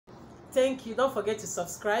Thank you. Don't forget to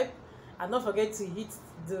subscribe, and don't forget to hit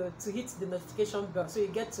the notification bell so you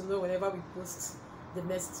get to know whenever we post the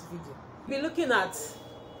next video. We'll be looking at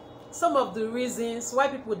some of the reasons why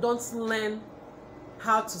people don't learn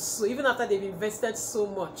how to sew even after they've invested so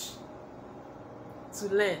much to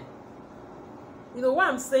learn. You know why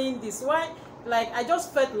I'm saying this? Why, like, I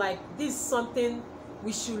just felt like this is something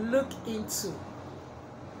we should look into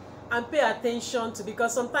and pay attention to,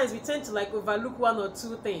 because sometimes we tend to like overlook one or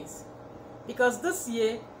two things. Because this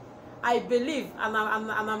year, I believe, and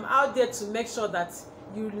I'm out there to make sure that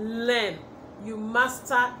you learn, you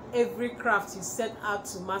master every craft you set out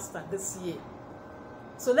to master this year.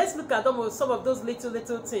 So let's look at some of those little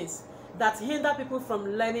things that hinder people from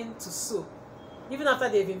learning to sew, even after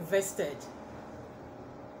they've invested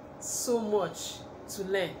so much to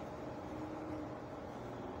learn.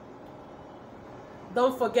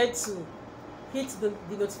 Don't forget to hit the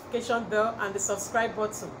notification bell and the subscribe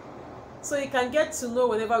button so you can get to know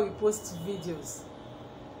whenever we post videos.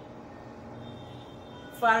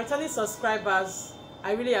 For our returning subscribers,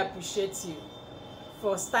 I really appreciate you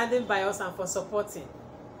for standing by us and for supporting.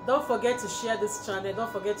 Don't forget to share this channel.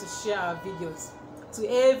 Don't forget to share our videos to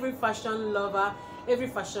every fashion lover, every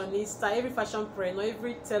fashionista, every fashionpreneur,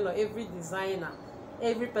 every tailor, every designer,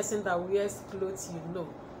 every person that wears clothes you know.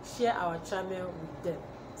 Share our channel with them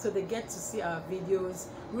so they get to see our videos.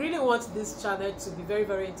 We really want this channel to be very,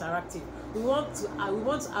 very interactive. We want to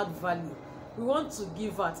add value. We want to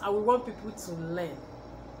give out, and we want people to learn.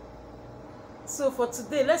 So for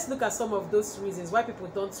today, let's look at some of those reasons why people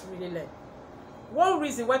don't really learn. One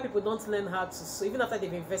reason why people don't learn how to sew, even after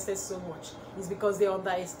they've invested so much, is because they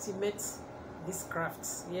underestimate this craft.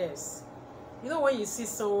 Yes. You know, when you see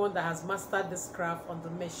someone that has mastered this craft on the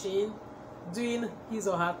machine, doing his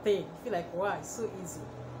or her thing, you feel like, wow, it's so easy.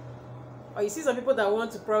 Or you see some people that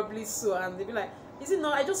want to probably sew and they be like, is it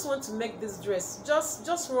not, I just want to make this dress,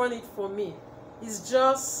 just run it for me. It's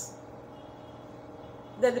just,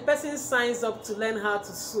 then the person signs up to learn how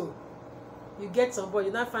to sew. You get on board,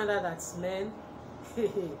 you now find out that, man,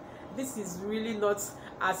 this is really not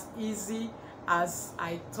as easy as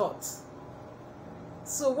I thought.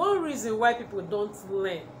 So one reason why people don't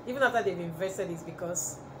learn, even after they've invested, is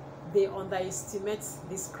because they underestimate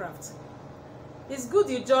this craft. It's good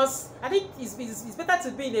you just, I think it's better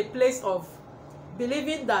to be in a place of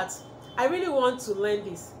believing that I really want to learn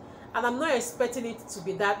this, and I'm not expecting it to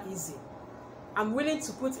be that easy. I'm willing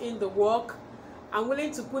to put in the work. I'm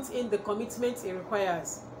willing to put in the commitment it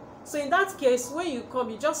requires. So in that case, when you come,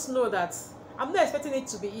 you just know that I'm not expecting it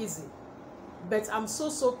to be easy, but I'm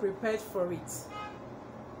so prepared for it.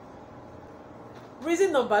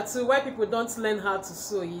 Reason number 2 why people don't learn how to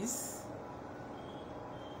sew is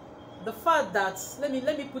the fact that, let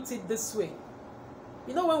me put it this way.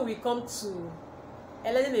 You know, when we come to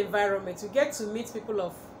a learning environment, you get to meet people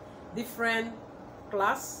of different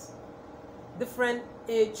class, different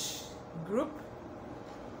age group,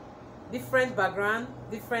 different background,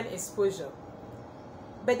 different exposure.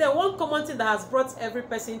 But then one common thing that has brought every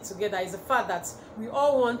person together is the fact that we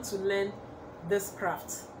all want to learn this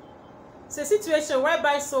craft. So a situation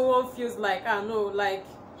whereby someone feels like, no, like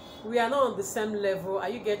we are not on the same level, are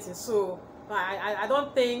you getting? So I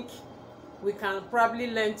don't think we can probably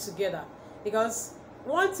learn together. Because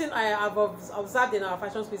one thing I have observed in our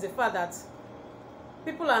fashion space is the fact that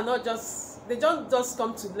people are not just, they don't just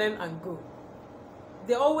come to learn and go.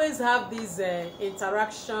 They always have these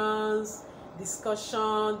interactions,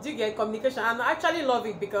 discussion, do you get communication? And I actually love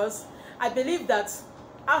it, because I believe that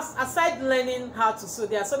aside learning how to sew,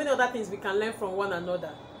 there are so many other things we can learn from one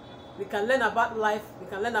another. We can learn about life, we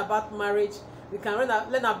can learn about marriage, we can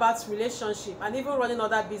learn about relationship, and even running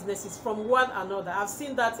other businesses from one another. I've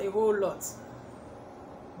seen that a whole lot.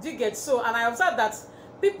 Do you get? So, and I observe that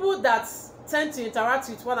people that tend to interact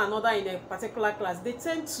with one another in a particular class, they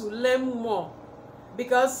tend to learn more,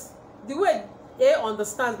 because the way A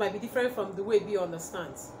understands might be different from the way B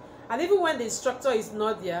understands. And even when the instructor is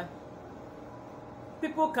not there,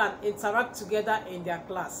 people can interact together in their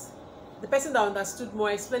class. The person that understood more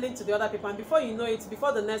explaining to the other people, and before you know it,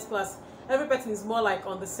 before the next class, every person is more like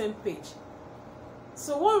on the same page.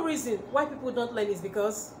 So one reason why people don't learn is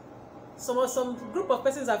because some group of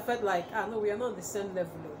persons have felt like, no, we are not on the same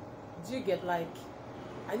level. Do you get? Like,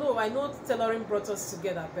 I know tailoring brought us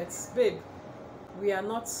together, but babe, we are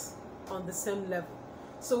not on the same level.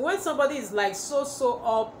 So when somebody is like so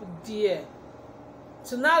up there,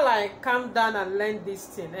 to now like calm down and learn this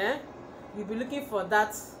thing, you'll be looking for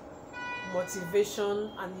that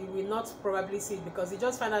motivation, and you will not probably see it, because you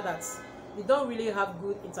just find out that you don't really have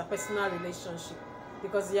good interpersonal relationship,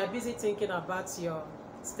 because you are busy thinking about your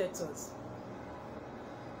status.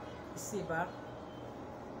 See, ba.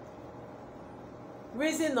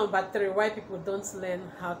 Reason number 3 why people don't learn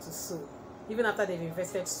how to sew, even after they've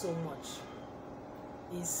invested so much,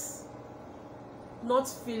 is not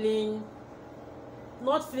feeling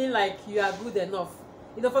like you are good enough.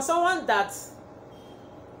 You know, for someone that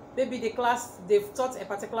maybe the class, they've taught a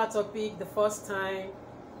particular topic the first time,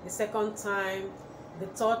 the second time, the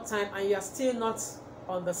third time, and you are still not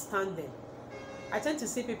understanding. I tend to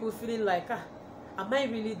see people feeling like, am I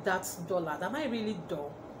really that dullard? Am I really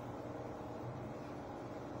dull?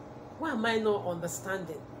 Why am I not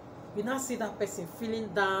understanding? You now see that person feeling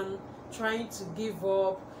down, trying to give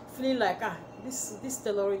up, feeling like, this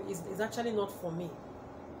tailoring is actually not for me.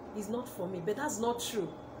 It's not for me. But that's not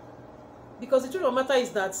true. Because the truth of the matter is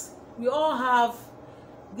that we all have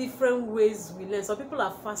different ways we learn. Some people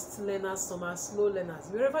are fast learners, some are slow learners.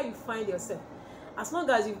 Wherever you find yourself, as long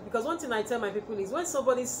as you, because one thing I tell my people is, when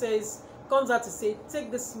somebody comes out to say, take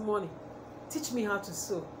this money, teach me how to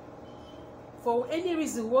sew, for any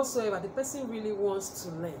reason whatsoever, the person really wants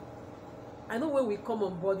to learn. I know when we come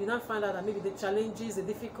on board, we now find out that maybe the challenges, the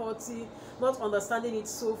difficulty, not understanding it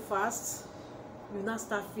so fast, you now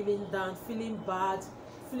start feeling down, feeling bad,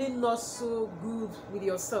 feeling not so good with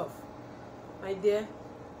yourself. My dear,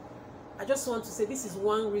 I just want to say this is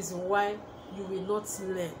one reason why you will not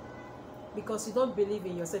learn, because you don't believe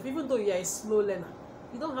in yourself. Even though you are a slow learner,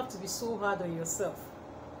 you don't have to be so hard on yourself.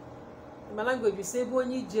 In my language, we say,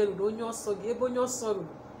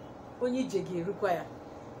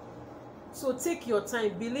 so take your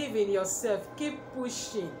time, believe in yourself, keep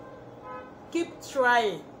pushing, keep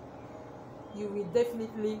trying. You will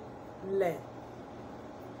definitely learn,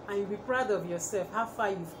 and you'll be proud of yourself, how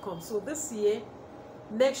far you've come. So this year,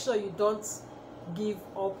 make sure you don't give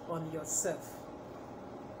up on yourself.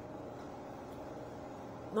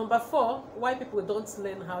 Number 4, why people don't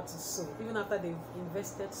learn how to sew, even after they've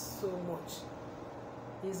invested so much,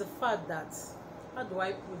 is the fact that, how do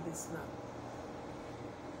I put this now?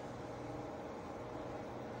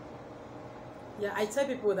 Yeah, I tell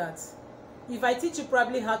people that if I teach you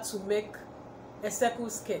probably how to make a circle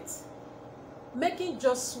skirt, making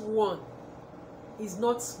just one is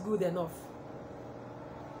not good enough.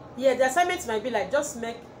 Yeah, the assignment might be like, just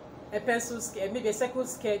make a pencil skirt, maybe a circle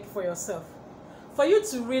skirt for yourself. For you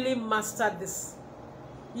to really master this,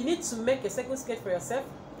 you need to make a circle skirt for yourself,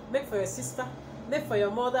 make for your sister, make for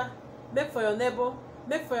your mother, make for your neighbor,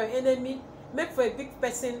 make for your enemy, make for a big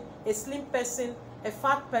person, a slim person, a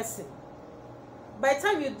fat person. By the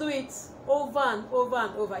time you do it over and over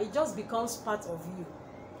and over, it just becomes part of you.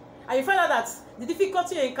 And you find out that the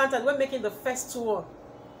difficulty you encountered when making the first one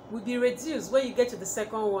will be reduced when you get to the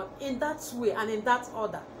second one, in that way and in that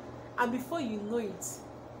order. And before you know it,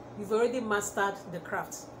 you've already mastered the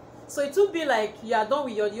craft. So it will be like you are done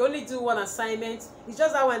with you only do one assignment. It's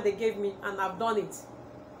just that one they gave me and I've done it.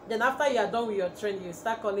 Then after you are done with your training, you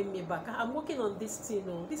start calling me back. I'm working on this thing.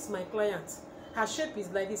 Oh, this is my client. Her shape is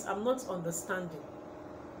like this. I'm not understanding.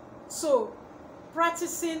 So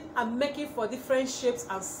practicing and making for different shapes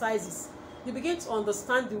and sizes, you begin to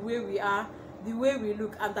understand the way we are, the way we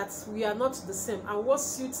look, and that we are not the same. And what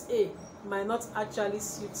suits A might not actually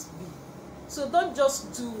suit B. So don't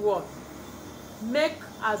just do one. Make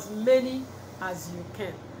as many as you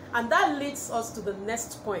can. And that leads us to the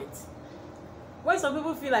next point. When some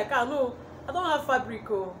people feel like, no, I don't have fabric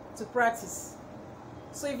to practice.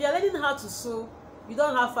 So if you're learning how to sew, you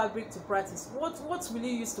don't have fabric to practice. What will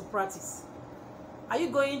you use to practice? Are you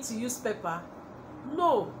going to use paper?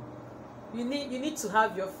 No. You need to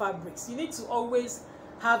have your fabrics. You need to always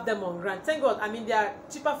have them on ground. Thank God, I mean, there are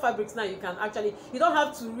cheaper fabrics now. You don't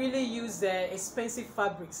have to really use expensive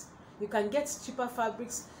fabrics. You can get cheaper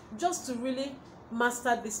fabrics just to really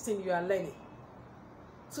master this thing you are learning.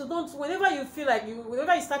 So whenever you feel like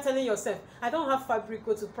whenever you start telling yourself, I don't have fabric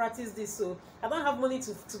to practice this, so I don't have money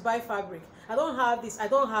to buy fabric, I don't have this, I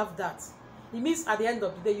don't have that, it means at the end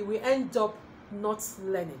of the day you will end up not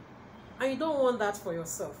learning, and you don't want that for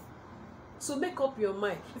yourself. So make up your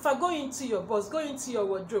mind. If I go into your box, go into your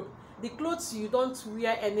wardrobe, the clothes you don't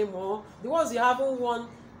wear anymore, the ones you haven't worn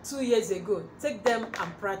 2 years ago, take them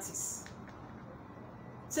and practice.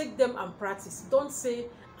 Take them and practice. Don't say,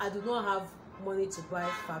 I do not have money to buy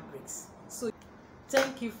fabrics. So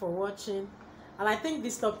thank you for watching, and I think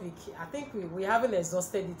this topic, I think we haven't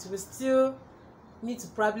exhausted it. We still need to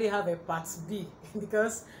probably have a part B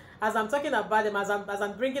because as I'm talking about them, as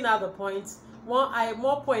I'm bringing out the points,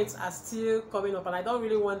 more points are still coming up, and I don't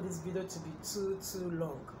really want this video to be too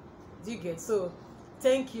long. Do you get? So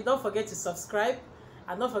thank you. Don't forget to subscribe,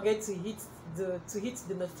 and don't forget to hit the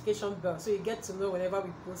notification bell so you get to know whenever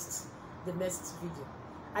we post the next video.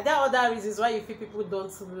 Are there other reasons why you feel people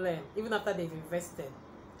don't learn even after they've invested?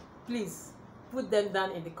 Please put them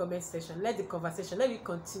down in the comment section. Let the conversation, let it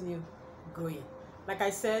continue going. Like I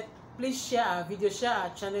said, please share our video, share our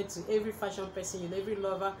channel to every fashion person, you know, every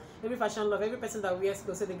lover, every fashion lover, every person that wears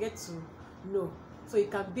clothes, so they get to know. So it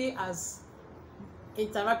can be as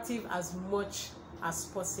interactive as much as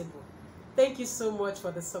possible. Thank you so much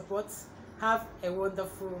for the support. Have a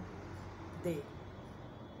wonderful day.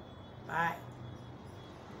 Bye.